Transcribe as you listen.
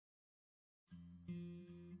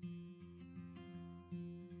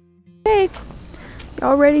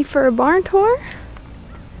Y'all ready for a barn tour?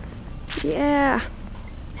 Yeah.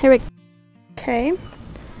 Here we go. Okay.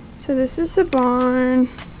 So this is the barn.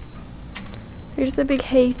 Here's the big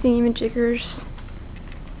hay thingamajiggers.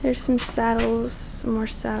 There's some saddles, some more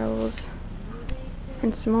saddles,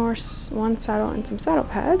 and some more, one saddle and some saddle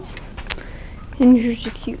pads. And here's a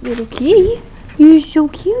cute little kitty. You're so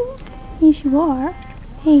cute. Yes, you are.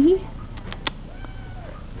 Hey.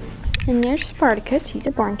 And there's Spartacus. He's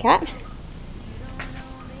a barn cat.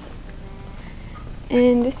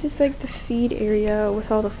 And this is like the feed area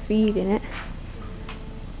with all the feed in it.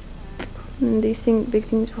 And these big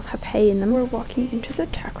things both have hay in them. We're walking into the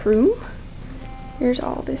tack room. There's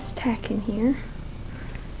all this tack in here.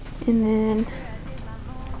 And then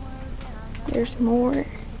there's more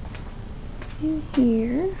in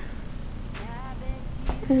here.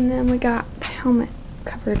 And then we got helmet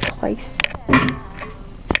covered place.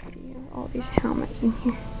 See all these helmets in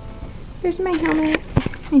here. Here's my helmet.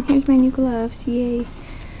 And here's my new gloves, yay.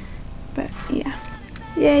 But yeah.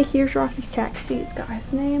 Yay, here's Rocky's taxi. It's got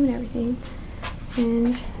his name and everything.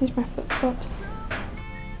 And here's my flip-flops.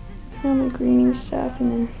 Some greening stuff,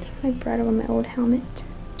 and then my bridle and my old helmet.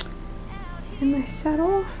 And my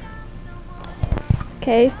saddle.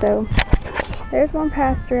 Okay, so there's one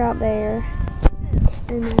pasture out there.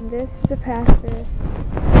 And then this is a pasture.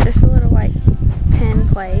 This little like pen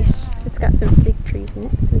place. It's got some big trees in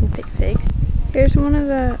it, so we can pick figs. Here's one of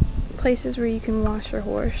the places where you can wash your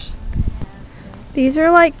horse. These are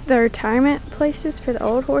like the retirement places for the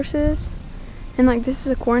old horses. And like this is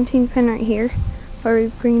a quarantine pen right here where we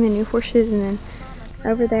bring the new horses, and then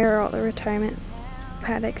over there are all the retirement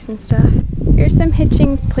paddocks and stuff. Here's some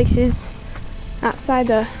hitching places outside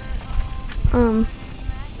the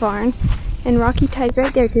barn. And Rocky ties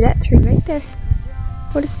right there to that tree right there.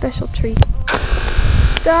 What a special tree.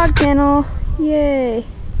 Dog kennel. Yay.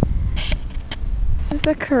 This is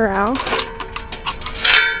the corral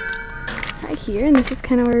right here, and this is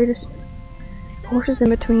kind of where we just horses in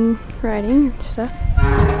between riding and stuff.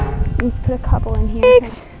 And put a couple in here.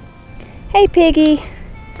 Pigs. Hey piggy.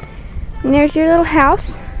 And there's your little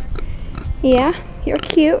house. Yeah, you're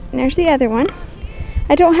cute. And there's the other one.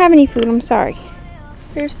 I don't have any food, I'm sorry.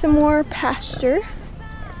 There's some more pasture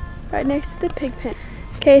right next to the pig pen.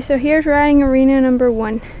 Okay, so here's riding arena number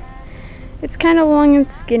 1. It's kind of long and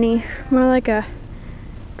skinny, more like a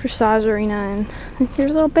dressage arena, and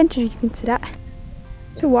here's little benches you can sit at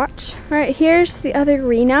to watch. Alright, here's the other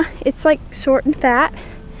arena. It's like short and fat.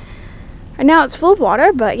 Right now it's full of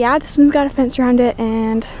water, but yeah, this one's got a fence around it,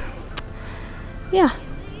 and yeah,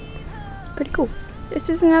 pretty cool. This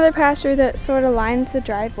is another pasture that sort of lines the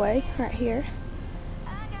driveway right here.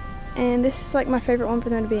 And this is like my favorite one for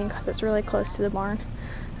them to be in because it's really close to the barn.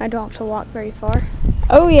 I don't have to walk very far.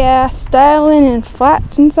 Oh yeah, styling in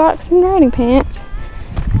flats and socks and riding pants.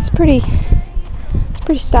 It's pretty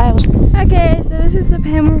stylish. Okay, so this is the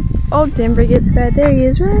pen where old Denver gets fed. There he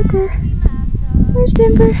is, right there. There's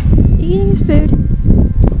Denver, eating his food.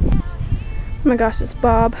 Oh my gosh, it's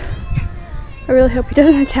Bob. I really hope he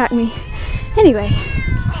doesn't attack me. Anyway,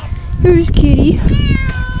 here's Kitty.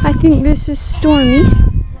 I think this is Stormy.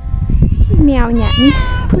 She's meowing at me.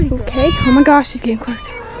 Pretty okay. Oh my gosh, she's getting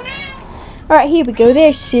closer. Alright, here we go.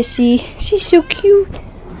 There's Sissy. She's so cute.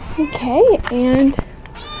 Okay, and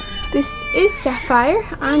this is Sapphire.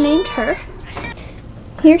 I named her.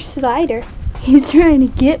 Here's Slider. He's trying to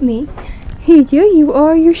get me. Hey, there you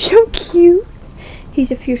are. You're so cute.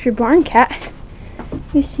 He's a future barn cat.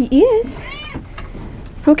 Yes, he is.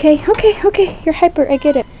 Okay. You're hyper. I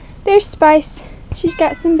get it. There's Spice. She's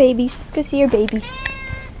got some babies. Let's go see her babies.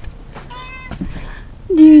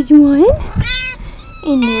 There's one.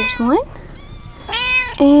 And there's one.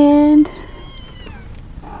 And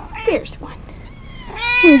there's one.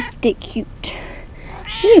 Oh, they're cute.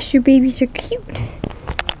 Yes, your babies are cute.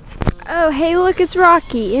 Oh, hey, look, it's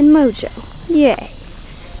Rocky and Mojo. Yay.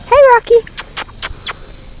 Hey, Rocky.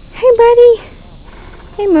 Hey, buddy.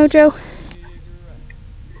 Hey, Mojo.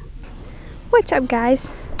 What's up,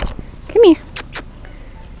 guys? Come here.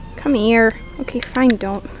 Come here. Okay, fine,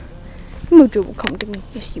 don't. Mojo will come to me.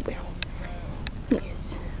 Yes, he will. Yes.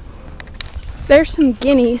 There's some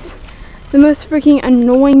guineas. The most freaking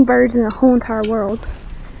annoying birds in the whole entire world.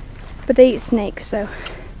 But they eat snakes, so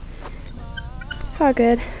it's all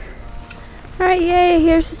good. Alright, yay,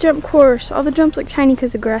 here's the jump course. All the jumps look tiny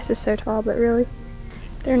because the grass is so tall, but really,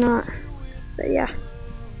 they're not. But yeah,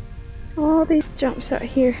 all these jumps out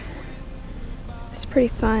here. It's pretty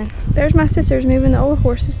fun. There's my sisters moving the old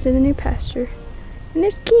horses to the new pasture. And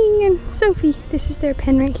there's King and Sophie. This is their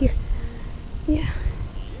pen right here. Yeah.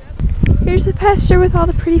 Here's the pasture with all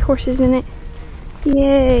the pretty horses in it.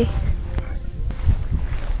 Yay.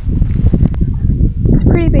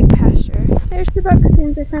 pretty big pasture. There's the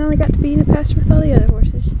buckskins. I finally got to be in the pasture with all the other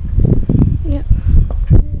horses. Yep.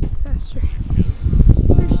 There's the pasture.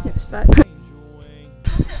 There's Snow Spot.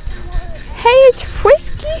 Hey, it's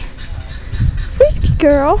Frisky. Frisky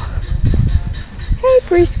girl. Hey,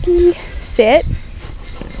 Frisky. Sit.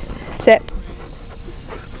 Sit.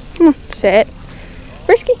 Come on, sit.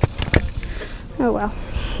 Frisky. Oh, well.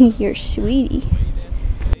 You're sweetie.